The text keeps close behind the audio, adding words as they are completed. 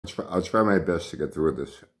I'll try my best to get through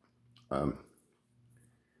this. Um,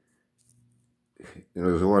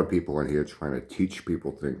 there's a lot of people on here trying to teach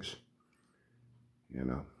people things, you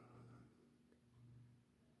know,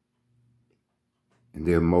 and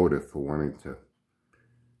their motive for wanting to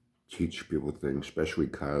teach people things, especially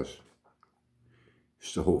cars,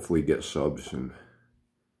 is to hopefully get subs and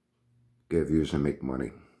get views and make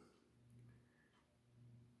money.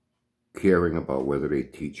 Caring about whether they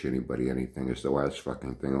teach anybody anything is the last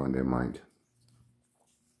fucking thing on their mind.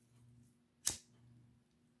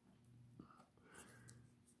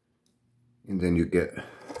 And then you get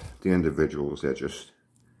the individuals that just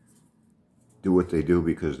do what they do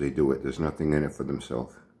because they do it. There's nothing in it for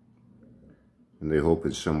themselves. And they hope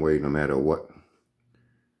in some way, no matter what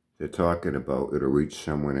they're talking about, it'll reach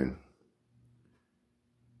someone and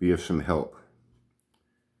be of some help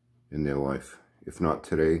in their life. If not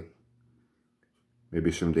today,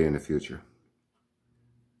 maybe someday in the future.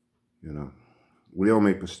 You know, we all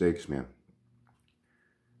make mistakes, man.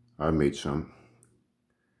 I made some.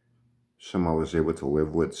 Some I was able to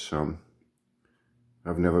live with, some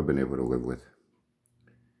I've never been able to live with.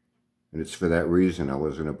 And it's for that reason I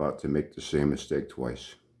wasn't about to make the same mistake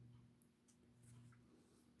twice.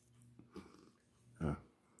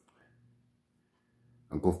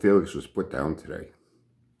 Uncle Felix was put down today.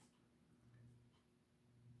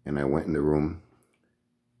 And I went in the room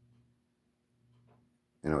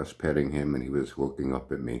and I was petting him and he was looking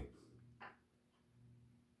up at me.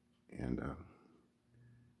 And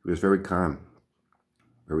he was very calm,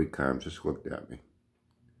 just looked at me.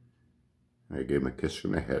 And I gave him a kiss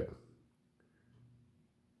on the head.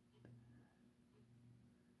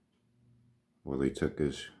 Well, he took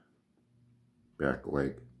his back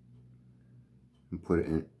leg and put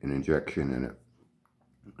an injection in it.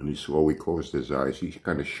 And he slowly closed his eyes. He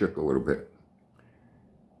kind of shook a little bit.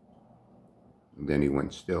 And then he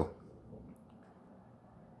went still.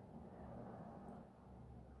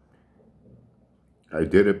 I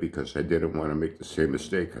did it because I didn't want to make the same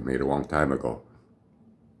mistake I made a long time ago.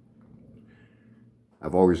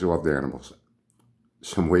 I've always loved animals.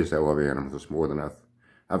 Some ways I love animals more than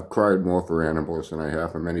I've cried more for animals than I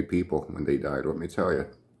have for many people when they died, let me tell you.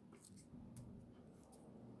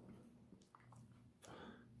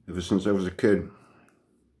 Ever since I was a kid,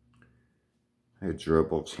 I had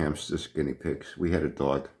gerbils, hamsters, guinea pigs. We had a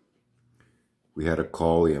dog. We had a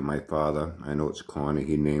collie, and my father, I know it's corny,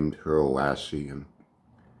 he named her Lassie, and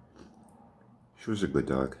she was a good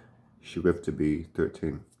dog. She lived to be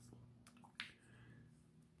 13.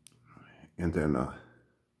 And then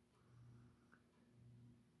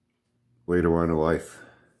later on in life,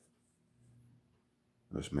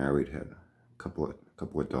 I was married, had a couple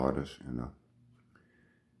of daughters, and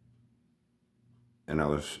I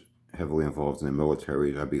was heavily involved in the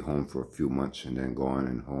military. I'd be home for a few months and then gone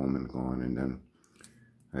and home and gone. And then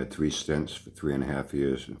I had 3 stints for 3.5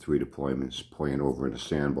 years and 3 deployments playing over in the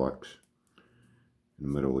sandbox in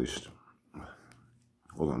the Middle East.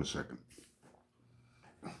 Hold on a second.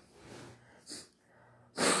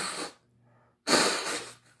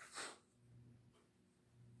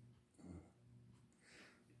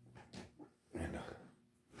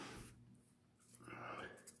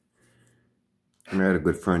 And I had a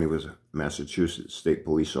good friend. He was a Massachusetts state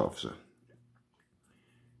police officer.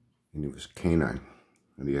 And he was canine.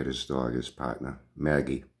 And he had his dog, his partner,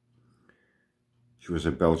 Maggie. She was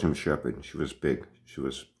a Belgian Shepherd. She was big. She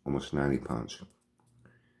was almost 90 pounds.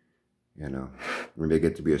 When they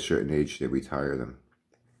get to be a certain age, they retire them.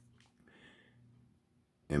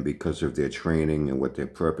 And because of their training and what their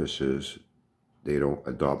purpose is, they don't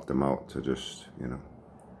adopt them out to just,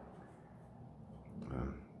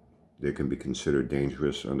 they can be considered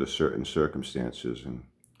dangerous under certain circumstances. And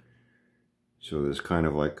so there's kind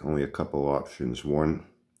of like only a couple options. One,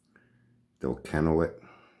 they'll kennel it.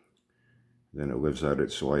 Then it lives out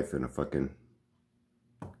its life in a fucking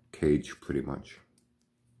cage, pretty much.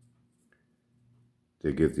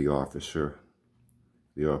 They give the officer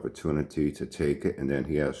the opportunity to take it, and then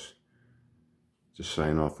he has to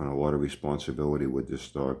sign off on a lot of responsibility with this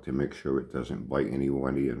dog to make sure it doesn't bite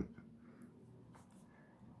anybody. And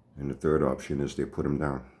the third option is they put him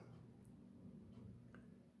down.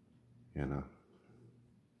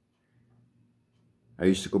 I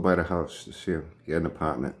used to go by the house to see him. He had an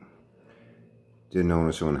apartment. Didn't own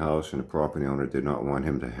his own house, and the property owner did not want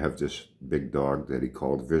him to have this big dog that he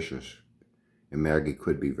called vicious. And Maggie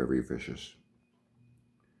could be very vicious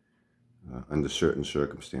under certain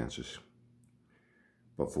circumstances.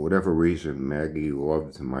 But for whatever reason, Maggie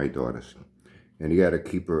loved my daughters. And he had to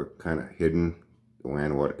keep her kind of hidden. The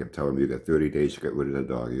landlord kept telling me, you got 30 days to get rid of the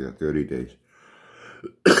dog. You got 30 days.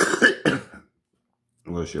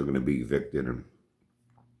 unless you're going to be evicted.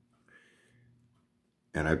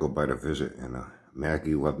 And I go by to visit, and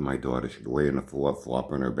Maggie loved my daughter. She'd lay on the floor,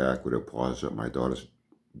 flopping her back with her paws up. My daughter's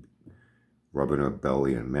rubbing her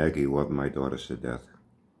belly, and Maggie loved my daughter to death.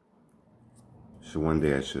 So one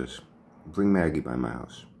day I says, bring Maggie by my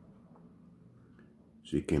house.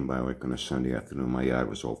 She came by like on a Sunday afternoon. My yard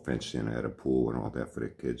was all fenced in. I had a pool and all that for the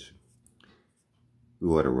kids. We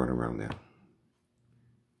let her run around there.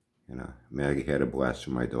 And Maggie had a blast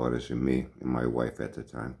with my daughters and me and my wife at the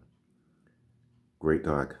time. Great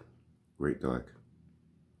dog. Great dog.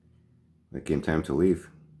 When it came time to leave,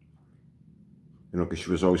 you know, because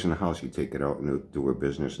she was always in the house, you'd take it out and do her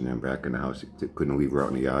business, and then back in the house. You couldn't leave her out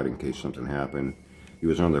in the yard in case something happened. He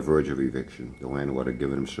was on the verge of eviction. The landlord had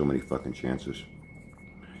given him so many fucking chances.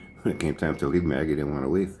 When it came time to leave, Maggie didn't want to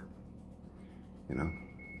leave. You know?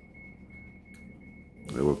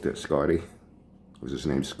 I looked at Scotty. It was his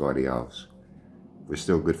name, Scotty Alves. We're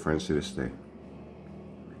still good friends to this day.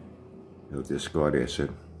 I looked at Scotty, I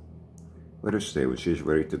said, let her stay. When she's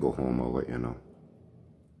ready to go home, I'll let you know.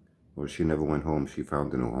 Well, she never went home. She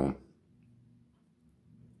found a new home.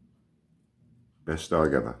 Best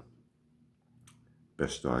dog ever.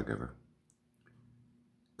 Best dog ever.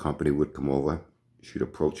 Company would come over. She'd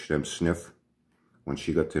approach them, sniff. When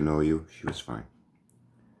she got to know you, she was fine.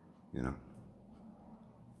 You know.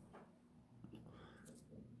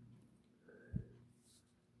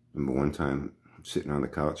 Remember one time, I'm sitting on the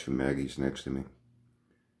couch and Maggie's next to me.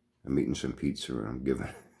 I'm eating some pizza and I'm giving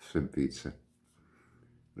some pizza.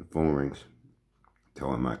 The phone rings.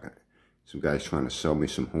 Tell him some guy's trying to sell me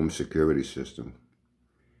some home security system.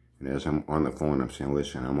 And as I'm on the phone, I'm saying,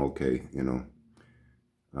 listen, I'm okay, you know.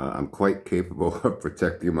 I'm quite capable of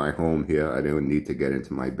protecting my home here. I don't need to get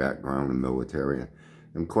into my background in military.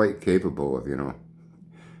 I'm quite capable of, you know,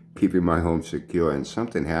 keeping my home secure. And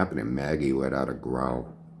something happened and Maggie let out a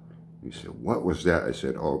growl. He said, what was that? I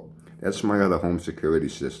said, oh, that's my other home security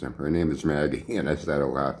system. Her name is Maggie. And I started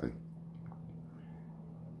laughing.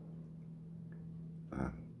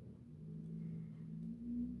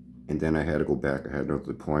 And then I had to go back. I had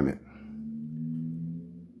another deployment.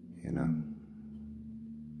 You know.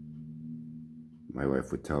 My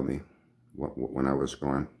wife would tell me when I was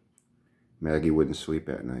gone, Maggie wouldn't sleep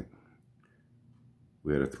at night.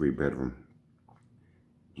 We had a 3-bedroom.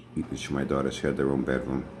 Each of my daughters had their own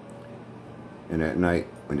bedroom. And at night,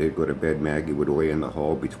 when they'd go to bed, Maggie would lay in the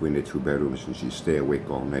hall between the 2 bedrooms, and she'd stay awake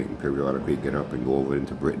all night and periodically get up and go over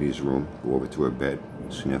into Brittany's room, go over to her bed,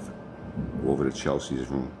 sniff, go over to Chelsea's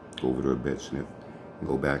room, go over to her bed, sniff, and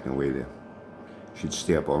go back and lay there. She'd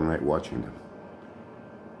stay up all night watching them.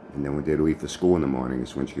 And then when they'd leave for school in the morning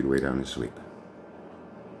is when she'd lay down and sleep.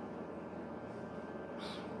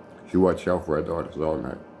 She watched out for her daughters all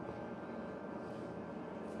night.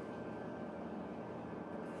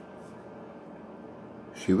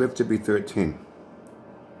 She lived to be 13.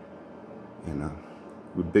 You know,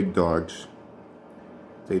 with big dogs,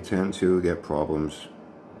 they tend to get problems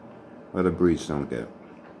other breeds don't get.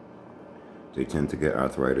 They tend to get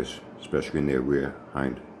arthritis, especially in their rear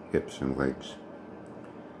hind hips and legs.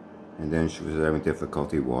 And then she was having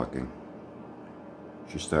difficulty walking.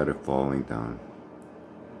 She started falling down.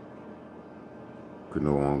 Could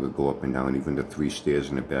no longer go up and down, even the 3 stairs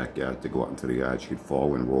in the backyard to go out into the yard. She'd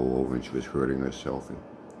fall and roll over, and she was hurting herself. And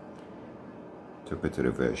took her to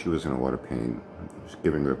the vet. She was in a lot of pain. I was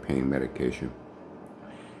giving her pain medication.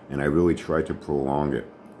 And I really tried to prolong it.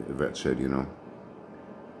 The vet said, you know,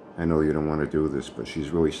 I know you don't want to do this, but she's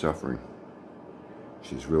really suffering.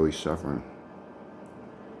 She's really suffering.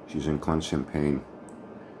 She's in constant pain.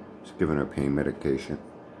 Just giving her pain medication,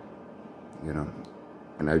 you know.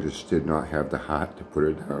 And I just did not have the heart to put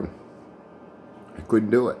her down. I couldn't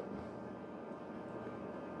do it.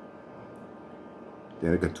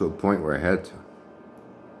 Then I got to a point where I had to.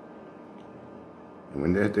 And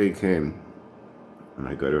when that day came, and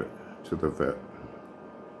I got her to the vet,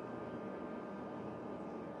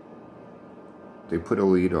 they put a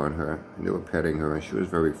lead on her, and they were petting her, and she was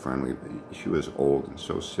very friendly, but she was old and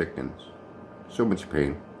so sick and so much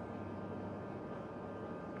pain.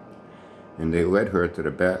 And they led her to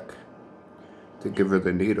the back to give her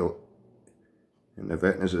the needle. And the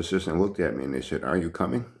vet and his assistant looked at me and they said, are you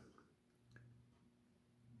coming?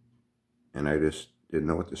 And I just didn't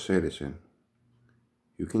know what to say. They said,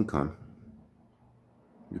 you can come.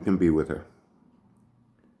 You can be with her.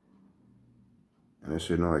 And I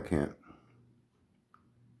said, no, I can't.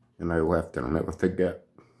 And I left, and I'll never forget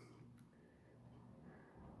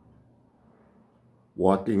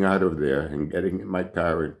walking out of there and getting in my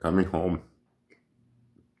car and coming home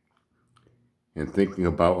and thinking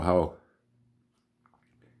about how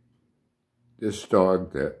this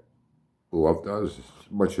dog that loved us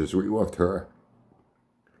as much as we loved her.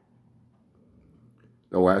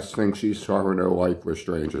 The last thing she saw in her life were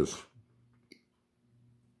strangers.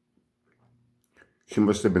 She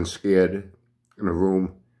must have been scared in a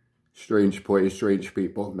room, strange place, strange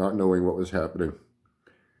people, not knowing what was happening,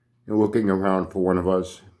 and looking around for one of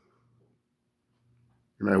us.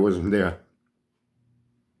 And I wasn't there.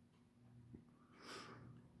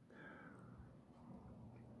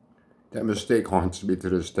 That mistake haunts me to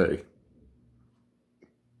this day.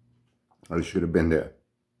 I should have been there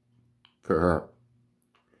for her.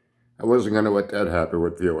 I wasn't going to let that happen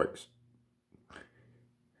with Felix.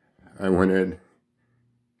 I went in,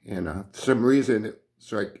 and for some reason,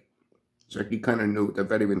 it's like he kind of knew. The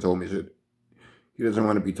vet even told me that he doesn't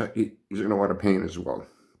want to be touched. He's in a lot of pain as well.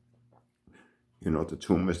 You know, the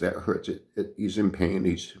tumors, that hurts. He's in pain.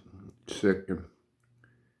 He's sick and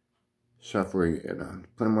suffering. And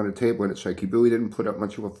put him on the table, and it's like he really didn't put up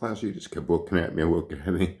much of a fuss. He just kept looking at me and looking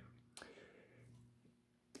at me.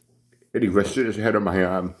 And he rested his head on my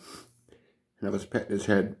arm. And I was petting his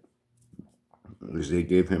head as they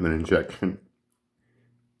gave him an injection.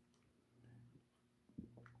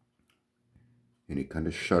 And he kind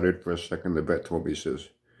of shuddered for a second. The vet told me, he says,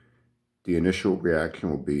 the initial reaction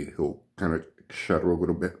will be he'll kind of shudder a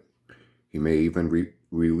little bit. He may even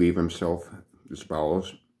relieve himself, his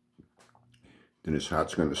bowels. Then his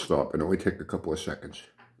heart's going to stop. And it only take a couple of seconds.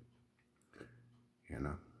 You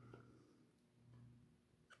know.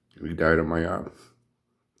 He died on my arm.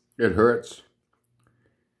 It hurts.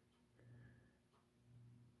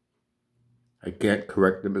 I can't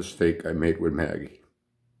correct the mistake I made with Maggie.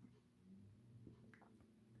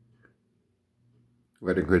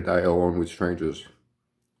 Letting her die alone with strangers.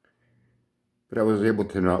 But I was able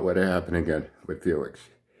to not let it happen again with Felix.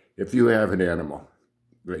 If you have an animal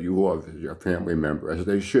that you love as your family member, as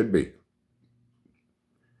they should be,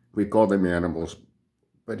 we call them animals,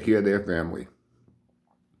 but here they're family.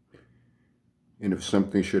 And if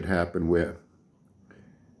something should happen where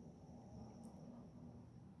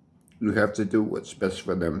you have to do what's best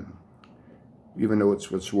for them, even though it's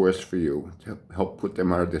what's worst for you, to help put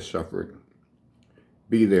them out of their suffering.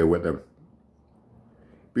 Be there with them.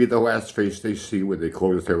 Be the last face they see when they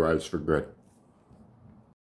close their eyes for good.